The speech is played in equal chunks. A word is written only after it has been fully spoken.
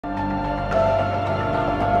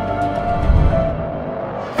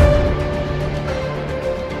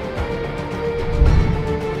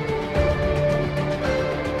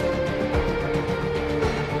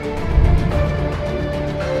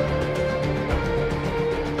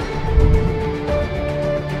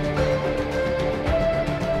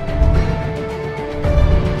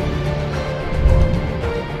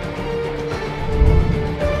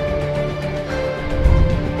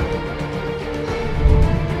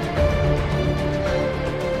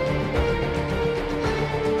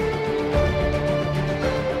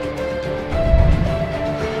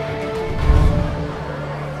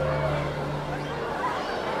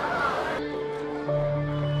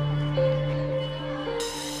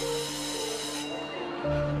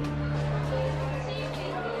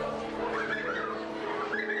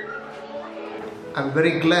I'm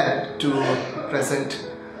very glad to present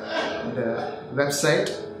the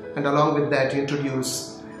website and along with that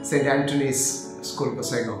introduce St. Anthony's School,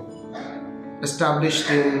 Gossaigaon. Established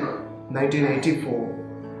in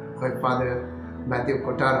 1984 by Father Matthew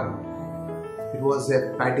Kotaram. It was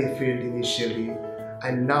a paddy field initially,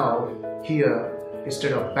 and now here,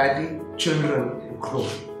 instead of paddy, children grow,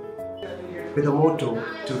 with a motto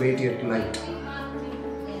to radiate light.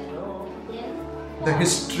 The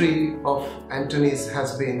history of Anthony's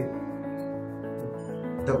has been,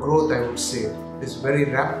 the growth, I would say, is very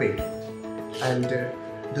rapid, and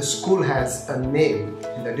the school has a name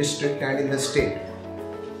in the district and in the state.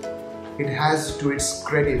 It has to its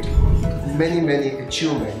credit many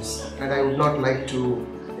achievements, and I would not like to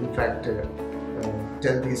in fact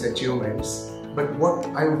tell these achievements, but what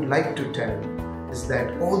I would like to tell is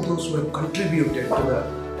that all those who have contributed to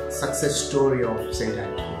the success story of St.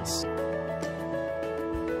 Anthony's.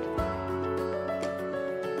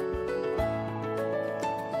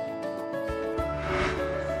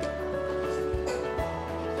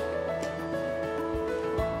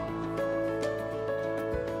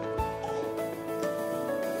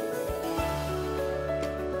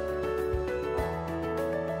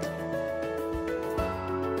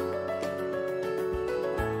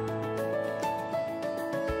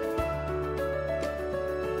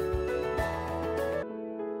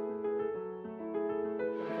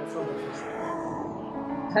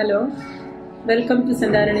 Hello, welcome to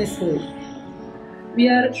St. Anthony's School. We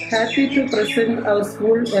are happy to present our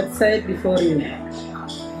school website before you.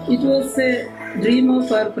 It was a dream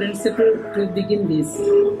of our principal to begin this,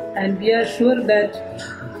 and we are sure that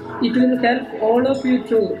it will help all of you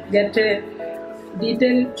to get a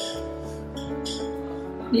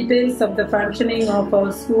details of the functioning of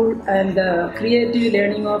our school and the creative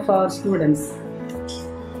learning of our students.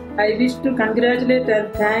 I wish to congratulate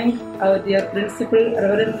and thank our dear Principal,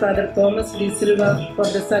 Reverend Father Thomas D. Silva, for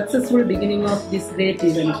the successful beginning of this great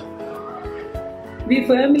event. We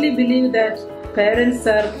firmly believe that parents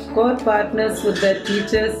are core partners with their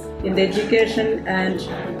teachers in the education and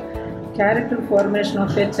character formation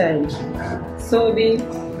of a child. So we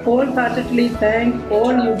wholeheartedly thank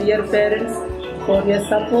all you dear parents for your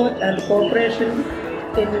support and cooperation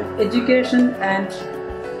in education and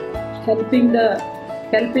helping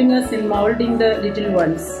us in molding the little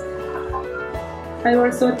ones. I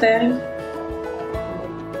also thank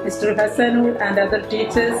Mr. Hassanul and other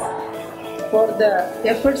teachers for the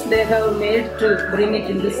efforts they have made to bring it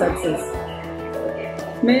into success.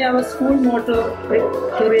 May our school motto,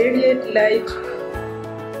 to radiate light,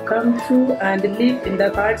 come true and live in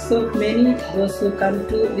the hearts of many those who come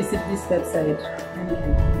to visit this website. Thank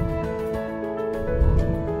you.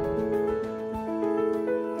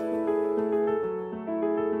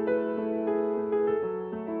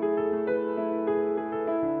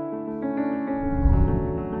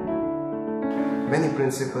 Many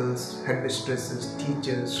principals, headmistresses,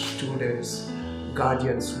 teachers, students,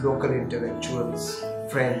 guardians, local intellectuals,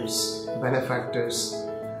 friends, benefactors,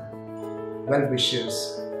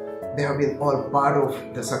 well-wishers, they have been all part of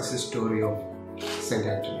the success story of St.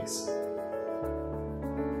 Anthony's.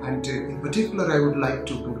 And in particular, I would like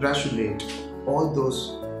to congratulate all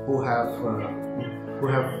those who have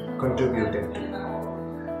contributed.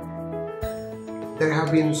 There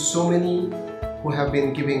have been so many who have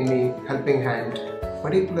been giving me helping hand,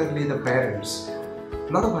 particularly the parents.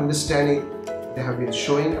 A lot of understanding they have been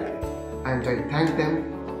showing, and I thank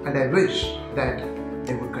them, and I wish that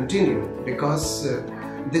they would continue, because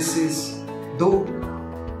this is, though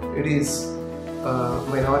it is a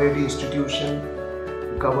minority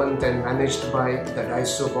institution governed and managed by the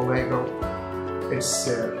Diocese of Gossaigaon, it's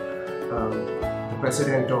the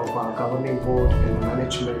president of our governing board and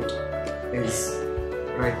management is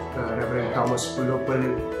Reverend Thomas Pulopal,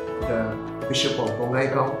 the Bishop of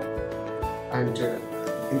Gossaigaon, and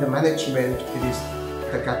in the management it is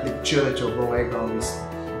the Catholic Church of Gossaigaon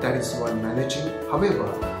that is one managing.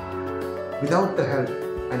 However, without the help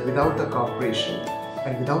and without the cooperation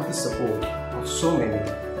and without the support of so many,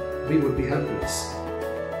 we would be helpless.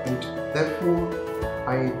 And therefore,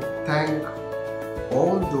 I thank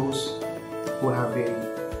all those who have been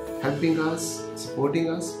helping us, supporting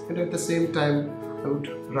us, and at the same time, I would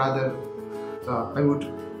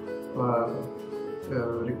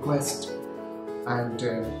request and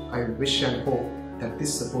I wish and hope that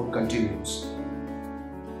this support continues.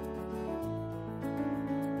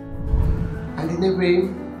 And in a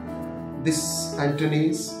way, this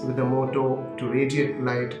Anthony's, with the motto to radiate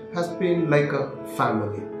light, has been like a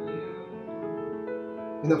family.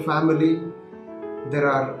 In a family, there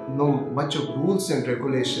are no much of rules and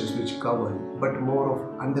regulations which govern, but more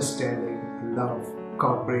of understanding love,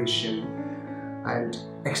 cooperation, and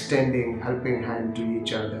extending helping hand to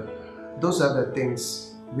each other. Those are the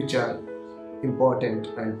things which are important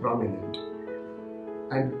and prominent.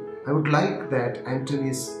 And I would like that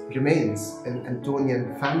Antony's remains an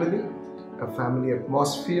Antonian family, a family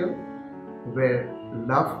atmosphere where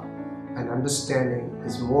love and understanding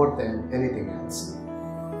is more than anything else.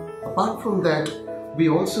 Apart from that, we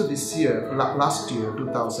also this year, last year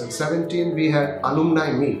 2017, we had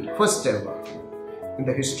alumni meet, first ever in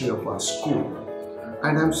the history of our school.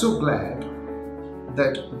 And I'm so glad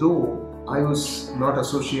that though I was not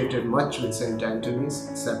associated much with St. Anthony's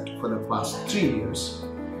except for the past 3 years,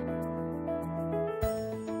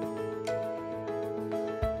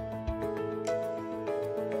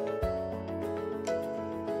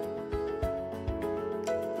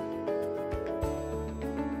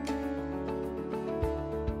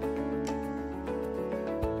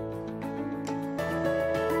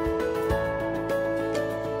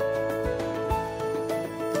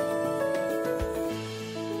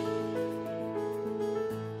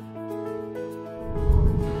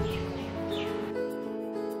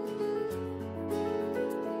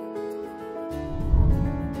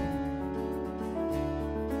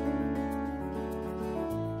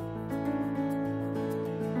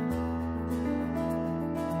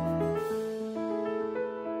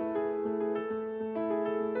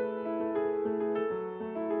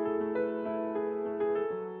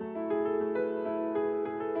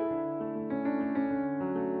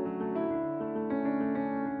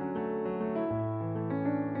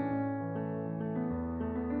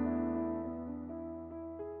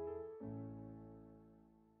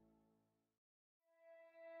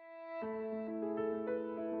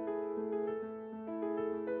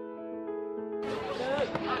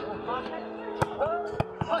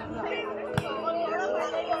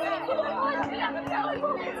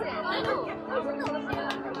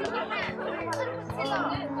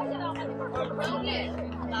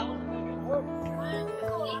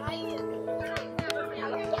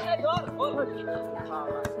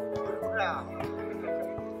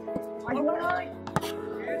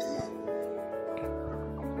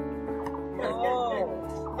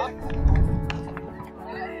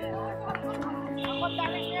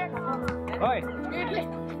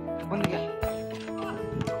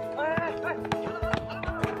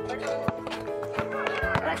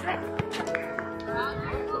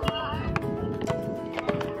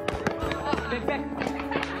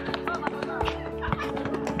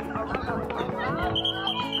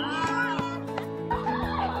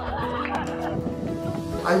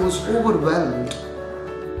 I was overwhelmed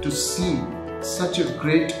to see such a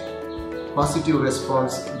great positive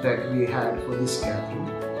response that we had for this gathering.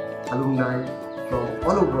 Alumni from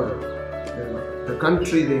all over the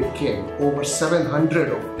country they came, over 700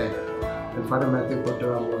 of them. And Father Matthew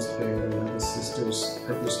Pottera was there and other sisters,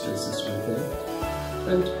 administrators were there.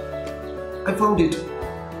 And I found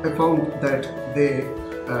that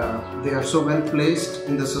they are so well placed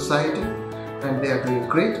in the society and they are doing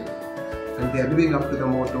great. And they are living up to the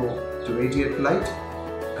motto, to radiate light.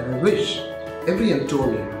 And I wish every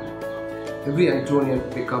Antonian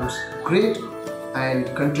becomes great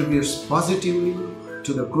and contributes positively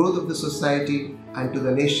to the growth of the society and to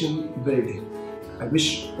the nation building. I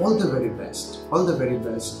wish all the very best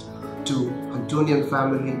to Antonian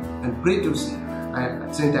family, and pray to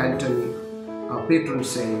St. Anthony, our patron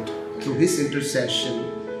saint. Through his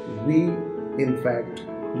intercession, we in fact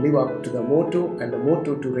live up to the motto, and the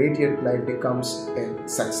motto to radiate light becomes a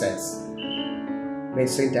success. May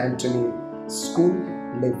St. Anthony School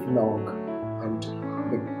live long and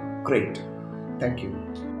be great. Thank you.